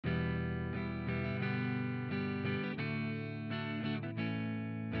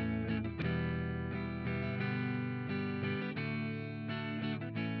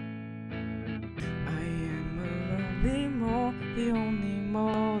the only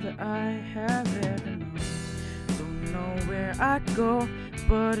mole that I have ever known. Don't know where I go,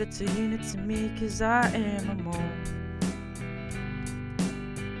 but it's a unit to me, 'cause I am a mole.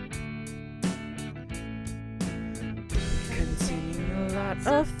 Containing a lot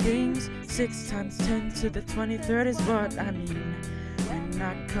of things, 6 times 10 to the 23rd is what I mean. When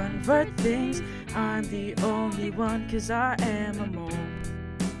I convert things, I'm the only one, 'cause I am a mole.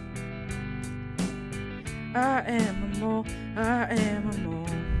 I am a mole, I am a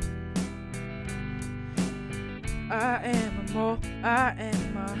mole. I am a mole, I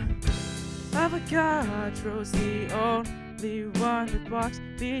am a Avogadro's the only one that walks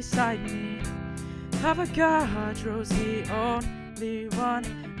beside me. Avogadro's the only one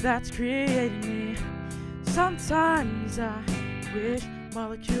that's created me. Sometimes I wish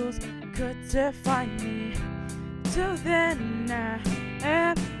molecules could define me. Till then I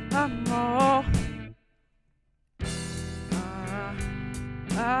am a mole.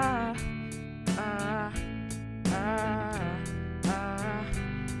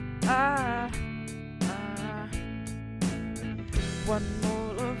 One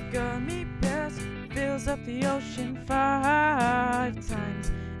mole of gummy bears fills up the ocean 5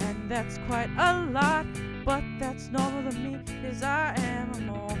 times, and that's quite a lot, but that's normal to me, 'cause I am a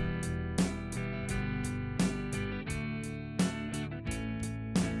mole.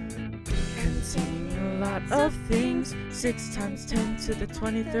 Containing a lot of things, 6 times 10 to the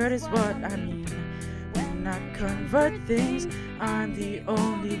 23rd is what I mean. When I convert things, I'm the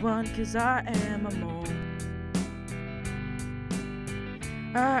only one, 'cause I am a mole.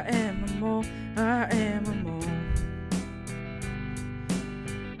 I am a mole, I am a mole.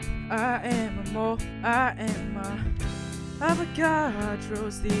 I am a mole, I am a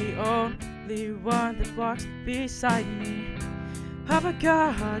Avogadro's the only one that walks beside me.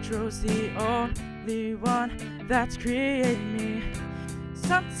 Avogadro's the only one that's created me.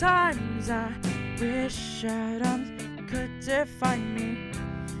 Sometimes I wish atoms could define me.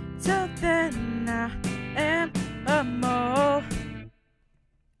 Till then I am a mole.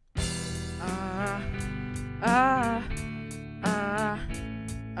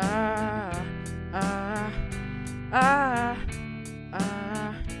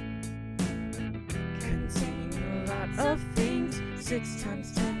 Containing a lot of things, 6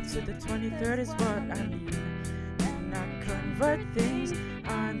 times 10 to the 23rd is what I mean. When I convert things,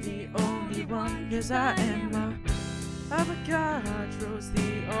 I'm the only one, 'cause I am a Avogadro's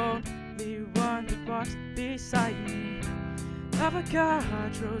the only one that walks beside me.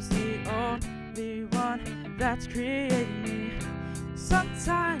 Avogadro's the only one that's created me.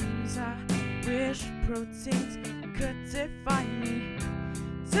 Sometimes I wish proteins could define me.